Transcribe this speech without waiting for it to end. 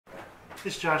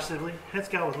This is Josh Sibley, head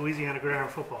scout with Louisiana Gridiron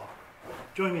football.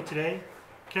 Joining me today,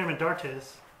 Cameron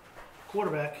Dartez,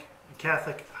 quarterback at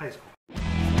Catholic High School.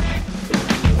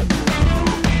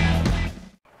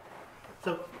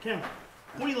 So, Cameron,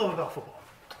 what do you love about football?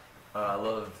 I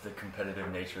love the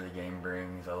competitive nature the game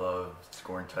brings. I love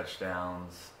scoring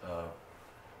touchdowns,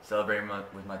 celebrating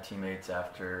with my teammates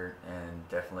after, and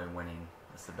definitely winning.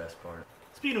 That's the best part.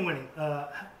 Speaking of winning,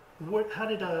 how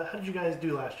did you guys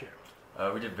do last year?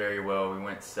 We did very well. We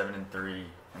went 7-3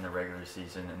 in the regular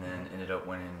season, and then ended up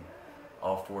winning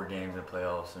all 4 games in the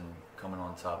playoffs and coming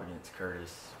on top against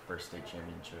Curtis for a state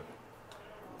championship.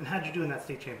 And how did you do in that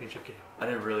state championship game? I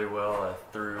did really well. I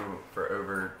threw for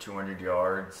over 200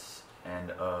 yards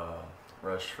and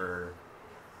rushed for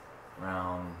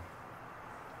around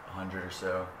 100 or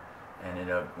so, and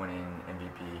ended up winning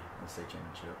MVP in the state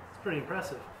championship. It's pretty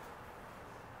impressive.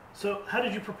 So, how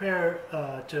did you prepare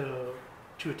to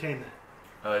attain that?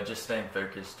 Just staying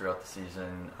focused throughout the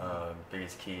season.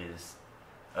 Biggest key is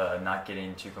not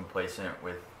getting too complacent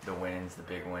with the wins, the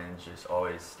big wins. Just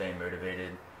always staying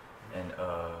motivated and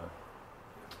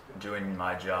doing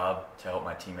my job to help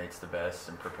my teammates the best,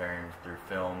 and preparing through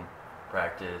film,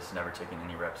 practice, never taking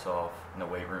any reps off in the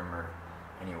weight room or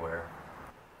anywhere.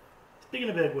 Speaking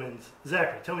of big wins,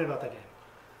 Zachary, tell me about that game.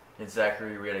 In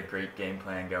Zachary, we had a great game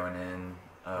plan going in.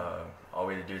 All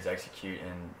we had to do is execute,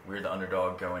 and we were the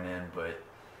underdog going in, but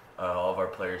all of our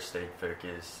players stayed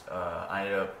focused. I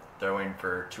ended up throwing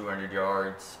for 200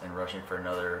 yards and rushing for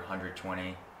another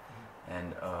 120,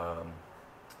 and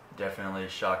definitely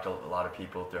shocked a lot of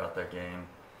people throughout that game.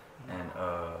 And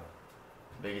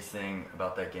biggest thing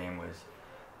about that game was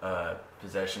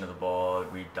possession of the ball.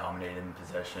 We dominated in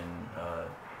possession.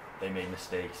 They made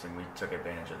mistakes, and we took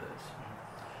advantage of those.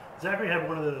 Zachary had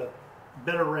one of the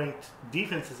better ranked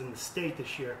defenses in the state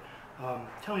this year.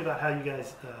 Tell me about how you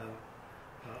guys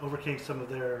overcame some of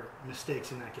their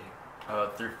mistakes in that game.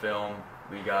 Through film,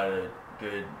 we got a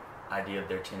good idea of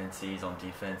their tendencies on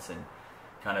defense and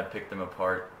kind of picked them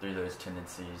apart through those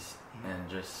tendencies, and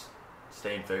just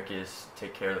staying focused,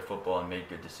 take care of the football, and made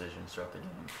good decisions throughout the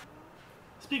game.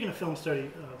 Speaking of film study,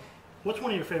 what's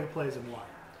one of your favorite plays and why?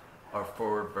 Our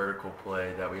forward vertical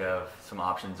play that we have some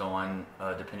options on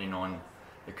depending on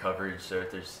the coverage. So if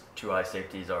there's 2 high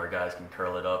safeties, our guys can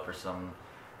curl it up or something,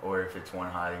 or if it's 1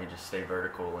 high, they can just stay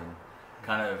vertical, and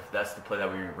kind of that's the play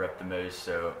that we rep the most.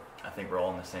 So I think we're all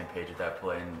on the same page with that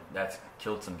play, and that's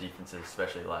killed some defenses,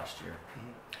 especially last year.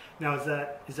 Now, is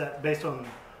that based on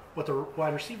what the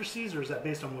wide receiver sees, or is that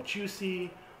based on what you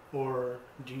see, or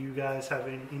do you guys have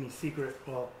any secret?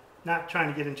 Well, not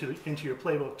trying to get into your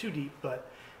playbook too deep, but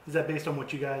is that based on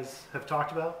what you guys have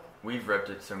talked about? We've repped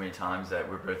it so many times that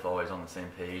we're both always on the same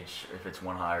page, if it's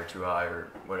 1 high or 2 high or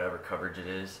whatever coverage it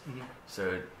is.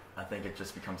 So I think it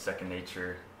just becomes second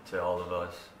nature to all of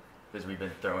us, because we've been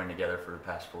throwing together for the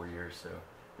past 4 years, so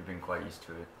we've been quite used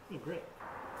to it. Oh, great.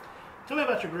 Tell me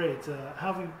about your grades.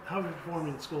 How have you performed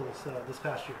in school this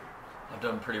past year? I've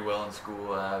done pretty well in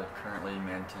school. I currently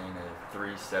maintain a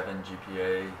 3.7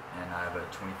 GPA, and I have a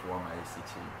 24 on my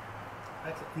ACT.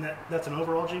 Excellent. And that's an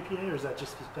overall GPA, or is that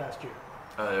just this past year?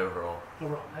 Overall.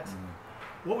 Overall, excellent.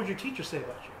 What would your teachers say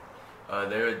about you?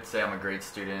 They would say I'm a great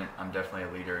student. I'm definitely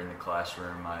a leader in the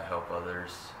classroom. I help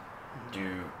others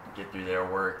get through their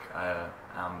work.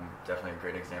 I'm definitely a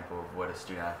great example of what a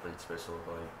student athlete's supposed to look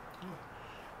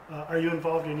like. Are you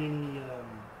involved in any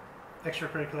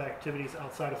extracurricular activities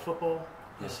outside of football?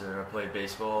 Yes, sir. I play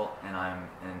baseball, and I'm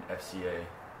in FCA.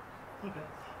 Okay.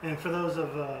 And for those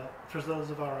of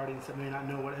our audience that may not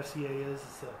know what FCA is,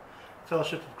 it's a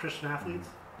Fellowship of Christian Athletes.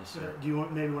 Yes, sir. Do you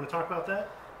maybe want to talk about that?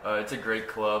 It's a great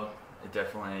club. It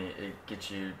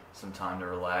gets you some time to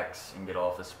relax and get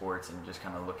off the sports and just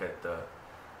kind of look at the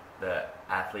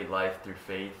athlete life through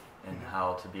faith and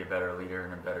how to be a better leader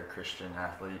and a better Christian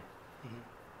athlete.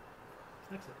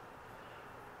 Excellent.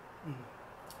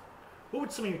 What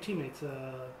would some of your teammates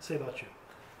say about you?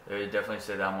 They would definitely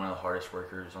say that I'm one of the hardest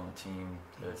workers on the team.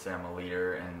 They would say I'm a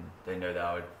leader, and they know that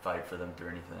I would fight for them through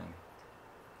anything.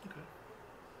 Okay.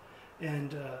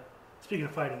 And speaking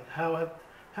of fighting, how have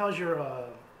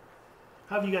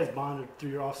you guys bonded through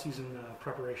your off-season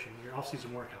preparation, your off-season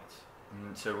workouts?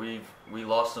 So we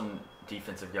lost some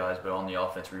defensive guys, but on the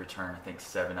offense we returned, I think,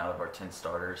 7 out of our 10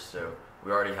 starters. So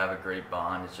we already have a great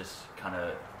bond. It's just kind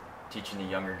of teaching the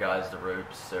younger guys the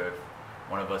ropes. So if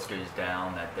one of us goes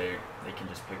down, that they can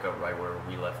just pick up right where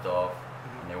we left off,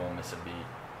 and they won't miss a beat.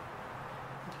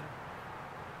 Okay.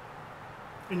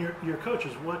 And your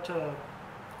coaches, what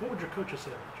would your coaches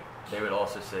say about you? They would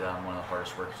also say that I'm one of the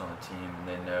hardest workers on the team, and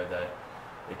they know that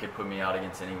they could put me out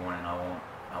against anyone, and I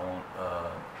won't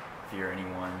fear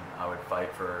anyone. I would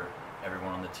fight for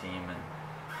everyone on the team,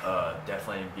 and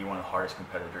definitely be one of the hardest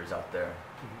competitors out there.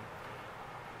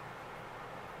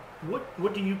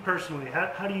 What do you personally,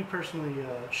 how do you personally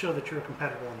show that you're a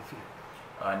competitor on the field?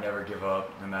 I never give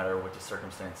up, no matter what the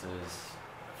circumstances.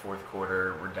 Fourth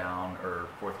quarter we're down, or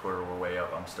fourth quarter we're way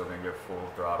up, I'm still going to go full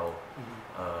throttle,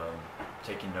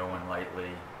 taking no one lightly,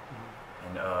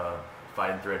 and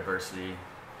fighting through adversity,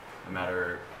 no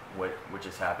matter what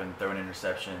just happened. Throw an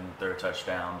interception, throw a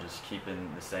touchdown, just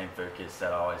keeping the same focus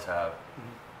that I always have.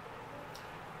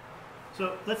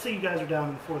 So let's say you guys are down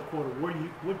in the fourth quarter.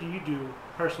 What do you do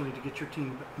personally to get your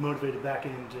team motivated back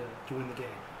in to win the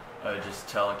game? Just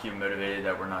tell and keep motivated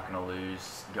that we're not going to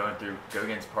lose. Go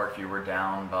against Parkview, we're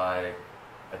down by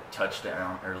a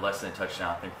touchdown, or less than a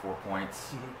touchdown, I think 4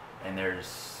 points, and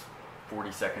there's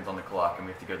 40 seconds on the clock, and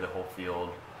we have to go the whole field.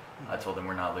 I told them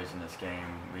we're not losing this game.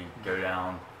 We go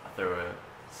down, I throw a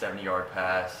 70-yard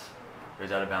pass,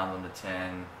 goes out of bounds on the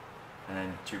 10, and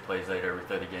then 2 plays later, we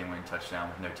throw the game-winning touchdown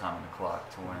with no time on the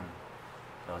clock to win.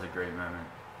 That was a great moment.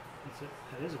 That's it.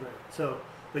 That is great. So,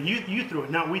 but you threw it,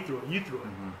 not we threw it. You threw it.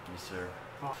 Yes, sir.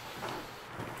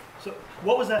 So,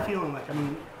 what was that feeling like? I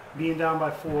mean, being down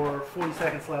by 4, 40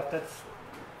 seconds left. That's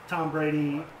Tom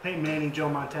Brady, Peyton Manning, Joe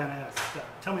Montana-esque.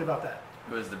 Tell me about that.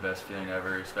 It was the best feeling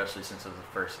ever, especially since it was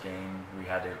the first game. We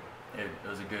had to. It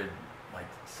was a good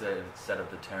set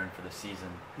up the tone for the season.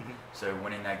 So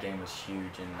winning that game was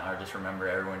huge, and I just remember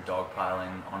everyone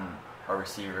dogpiling on our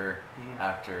receiver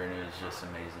after, and it was just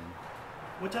amazing.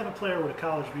 What type of player would a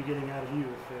college be getting out of you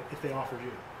if they offered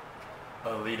you?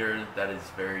 A leader that is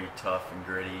very tough and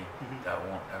gritty, that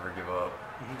won't ever give up,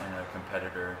 and a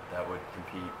competitor that would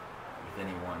compete with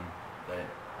anyone that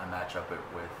I match up it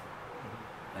with.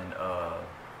 And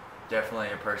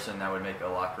definitely a person that would make a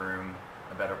locker room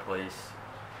a better place,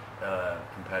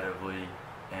 competitively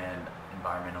and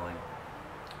environmentally.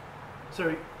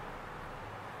 So,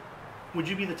 would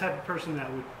you be the type of person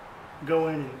that would go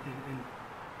in and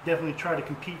definitely try to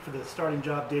compete for the starting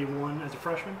job day one as a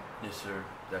freshman? Yes, sir,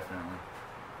 definitely.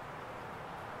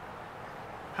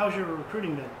 How's your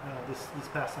recruiting been this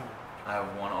past summer? I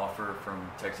have one offer from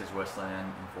Texas Wesleyan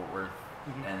in Fort Worth,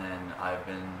 and then I've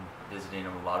been visiting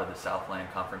a lot of the Southland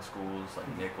Conference schools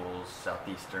like Nichols,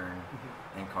 Southeastern,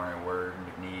 Incarnate Word,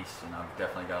 McNeese, and I've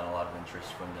definitely gotten a lot of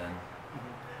interest from them.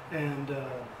 And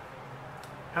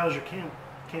how's your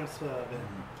camps been?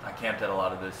 I camped at a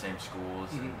lot of those same schools,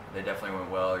 and they definitely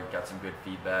went well. Got some good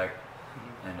feedback,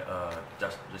 and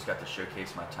just got to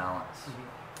showcase my talents.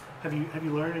 Have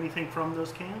you learned anything from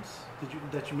those camps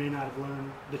that you may not have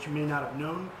learned, that you may not have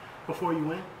known before you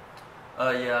went?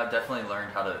 Yeah, I've definitely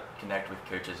learned how to connect with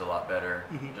coaches a lot better,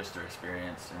 just through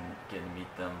experience and getting to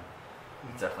meet them.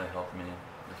 It's definitely helped me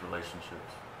with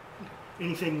relationships.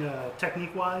 Anything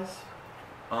technique-wise?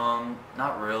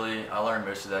 Not really. I learned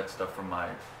most of that stuff from my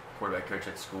quarterback coach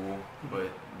at school, but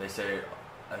they say,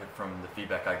 from the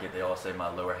feedback I get, they all say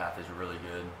my lower half is really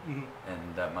good,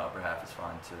 and that my upper half is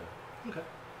fine too. Okay.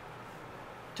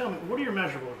 Tell me, what are your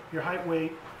measurables? Your height,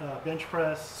 weight, bench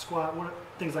press, squat,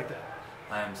 things like that?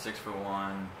 I am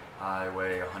 6'1". I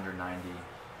weigh 190.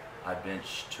 I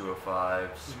bench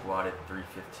 205, squatted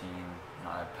 315, and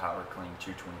I power clean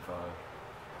 225.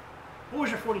 What was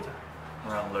your 40 time?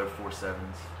 Around low 4.7s.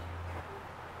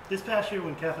 This past year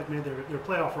when Catholic made their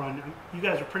playoff run, you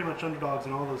guys are pretty much underdogs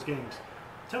in all those games.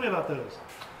 Tell me about those.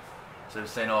 So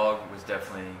St. Aug was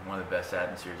definitely one of the best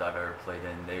atmospheres I've ever played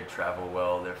in. They travel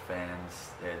well, their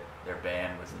fans, their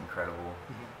band was incredible.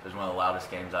 It was one of the loudest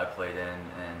games I played in,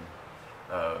 and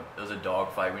it was a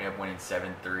dogfight. We ended up winning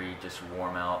 7-3, just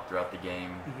warm out throughout the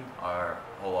game. Our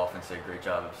whole offense did a great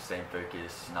job of staying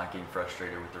focused, not getting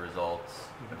frustrated with the results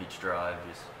of each drive,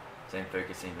 just staying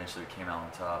focused, and eventually we came out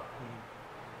on top.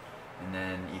 And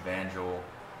then Evangel,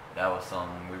 that was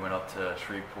something. We went up to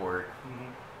Shreveport,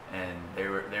 and they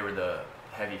were the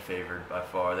heavy favored by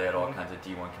far. They had all kinds of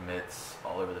D1 commits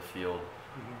all over the field,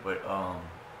 but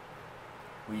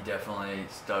we definitely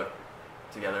stuck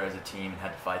together as a team and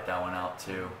had to fight that one out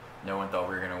too. No one thought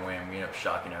we were going to win. We ended up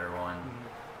shocking everyone,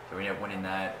 so we ended up winning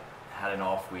that. Had an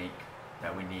off week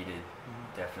that we needed,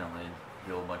 definitely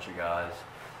healed a bunch of guys,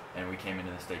 and we came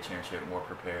into the state championship more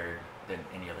prepared than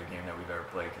any other game that we've ever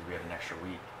played because we had an extra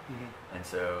week. And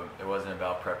so it wasn't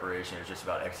about preparation, it was just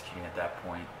about executing at that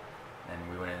point.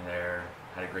 And we went in there,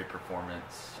 had a great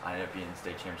performance. I ended up being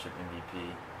state championship MVP.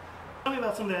 Tell me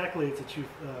about some of the accolades that you've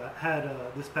had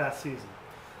this past season.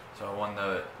 So I won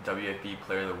the WAFB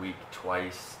Player of the Week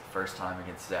twice. First time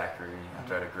against Zachary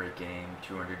after I had a great game,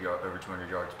 over 200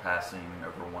 yards passing,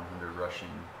 over 100 rushing,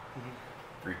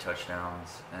 3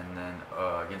 touchdowns. And then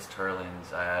against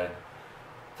Turlins, I had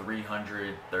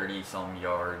 330-some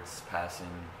yards passing,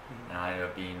 and I ended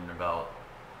up being about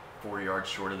 4 yards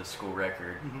short of the school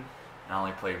record. And I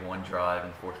only played one drive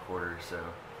in the fourth quarter, so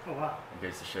Oh, wow. it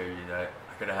goes to show you that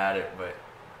I could have had it, but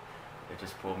it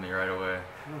just pulled me right away.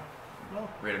 Well,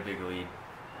 We had a big lead.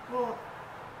 well,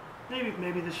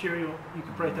 maybe this year you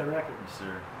could break that record. Yes,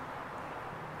 sir.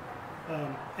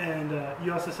 And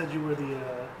you also said you were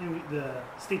the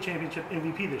state championship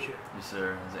MVP this year. Yes,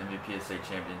 sir. I was MVP of the state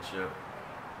championship.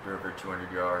 Threw over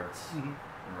 200 yards and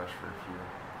rushed for a few.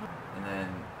 And then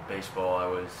baseball, I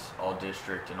was all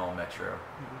district and all metro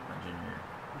my junior year.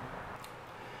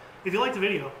 If you liked the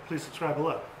video, please subscribe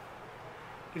below.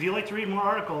 If you'd like to read more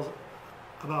articles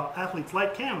about athletes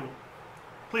like Cameron,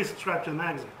 please subscribe to the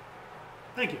magazine.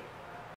 Thank you.